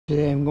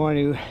Today I'm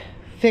going to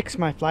fix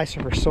my fly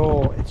surfer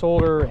sole. It's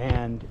older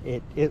and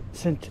it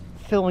isn't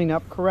filling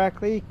up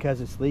correctly because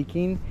it's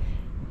leaking.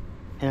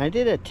 And I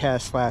did a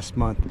test last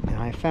month and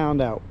I found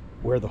out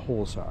where the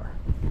holes are.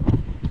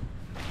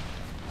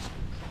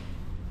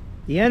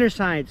 The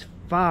underside's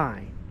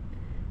fine.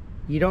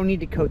 You don't need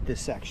to coat this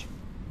section.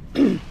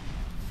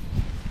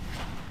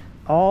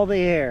 All the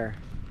air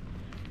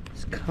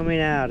is coming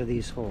out of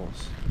these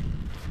holes.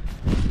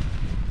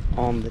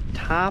 On the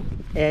top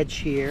edge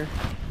here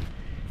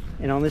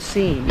and on the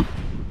seam,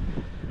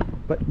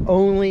 but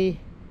only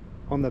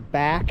on the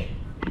back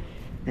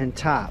and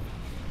top.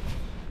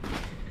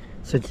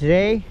 So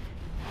today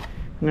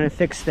I'm going to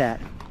fix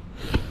that.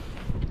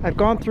 I've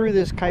gone through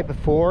this kite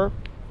before,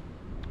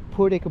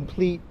 put a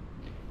complete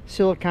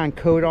silicone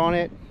coat on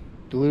it,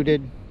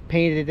 diluted,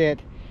 painted it.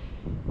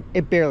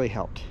 It barely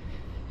helped.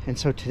 And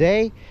so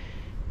today,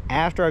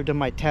 after I've done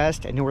my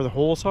test and know where the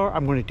holes are,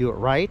 I'm going to do it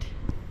right.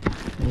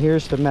 And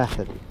here's the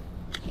method.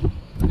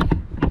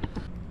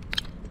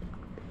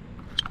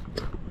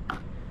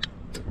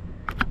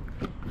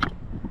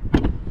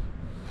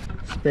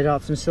 Spit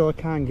out some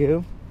silicone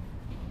goo.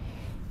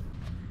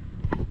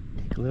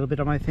 Take a little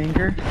bit on my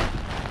finger.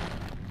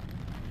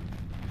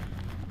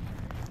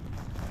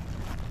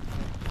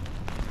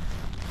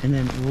 And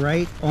then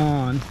right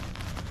on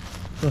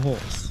the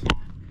holes.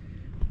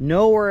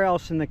 Nowhere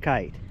else in the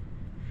kite.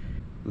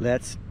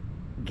 Let's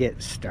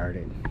get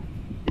started.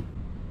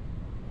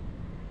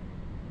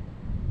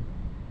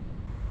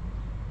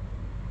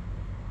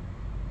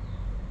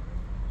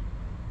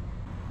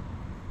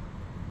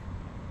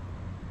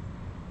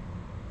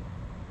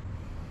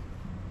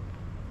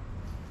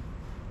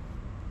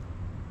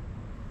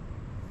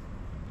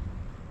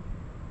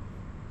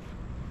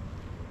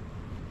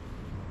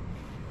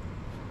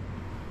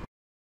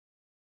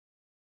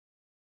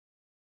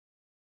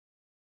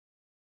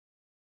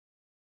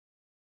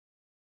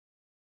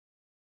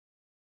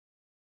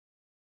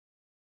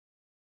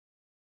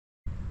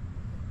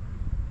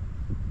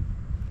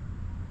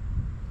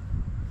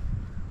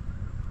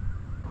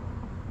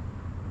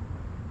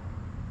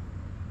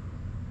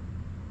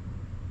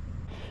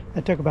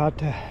 That took about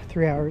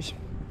 3 hours.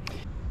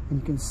 And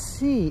you can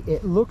see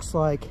it looks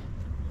like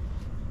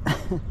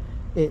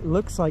it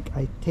looks like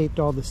I taped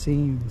all the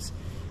seams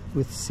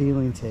with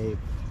sealing tape,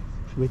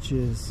 which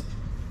is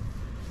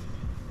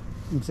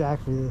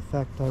exactly the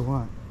effect I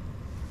want.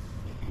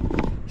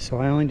 So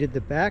I only did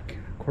the back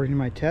according to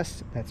my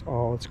test. That's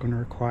all it's going to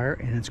require,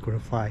 and it's going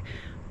to fly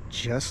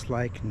just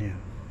like new.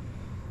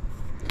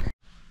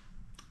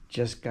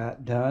 Just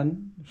got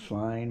done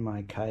flying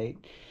my kite,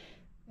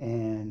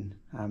 and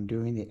I'm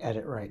doing the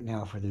edit right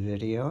now for the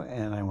video,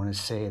 and I want to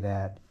say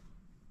that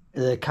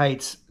the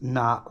kite's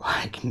not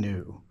like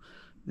new.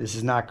 This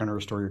is not going to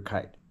restore your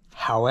kite.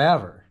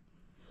 However,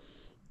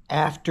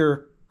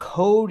 after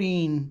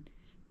coating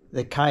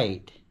the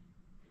kite,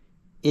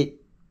 it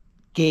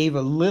gave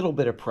a little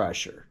bit of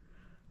pressure,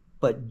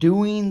 but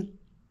doing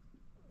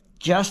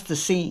just the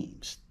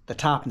seams, the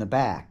top and the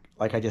back,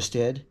 like I just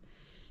did,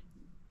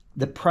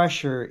 the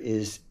pressure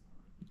is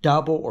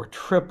double or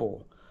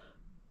triple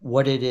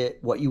what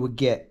you would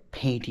get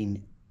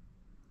painting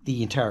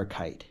the entire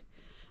kite.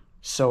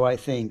 So I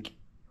think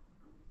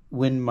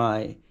when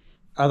my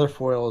other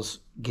foils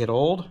get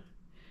old,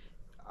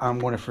 I'm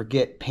going to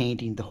forget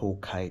painting the whole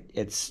kite.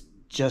 It's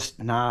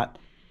just not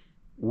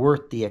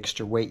worth the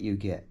extra weight you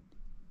get.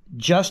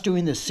 Just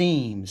doing the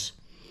seams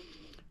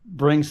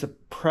brings the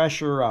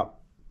pressure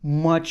up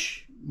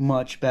much,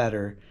 much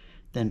better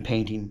than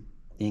painting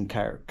the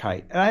entire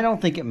kite. And I don't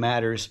think it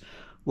matters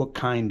what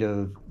kind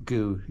of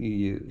goo you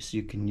use.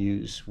 You can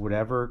use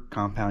whatever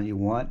compound you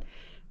want,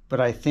 but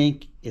I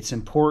think it's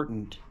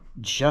important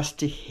just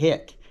to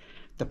hit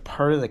the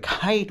part of the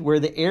kite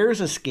where the air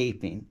is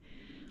escaping.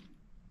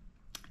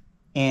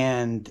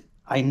 And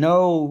I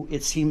know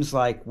it seems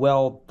like,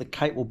 well, the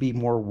kite will be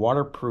more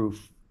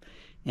waterproof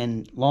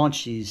and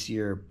launch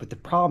easier, but the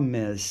problem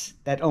is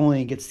that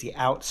only gets the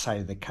outside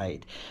of the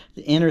kite.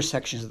 The inner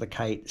sections of the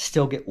kite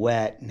still get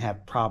wet and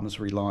have problems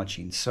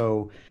relaunching.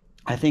 So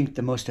I think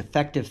the most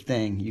effective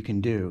thing you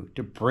can do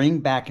to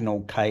bring back an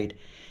old kite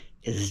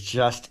is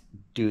just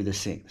do the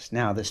seams.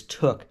 Now, this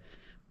took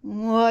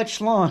much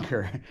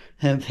longer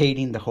than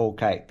painting the whole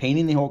kite.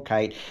 Painting the whole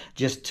kite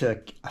just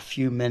took a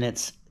few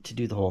minutes to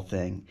do the whole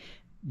thing.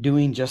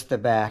 Doing just the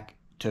back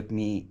took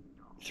me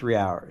 3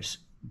 hours.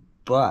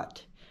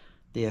 But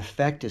the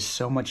effect is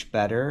so much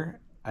better.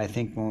 I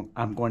think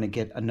I'm going to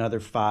get another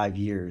 5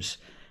 years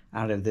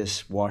out of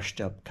this washed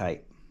up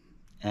kite.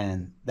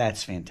 And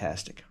that's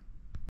fantastic.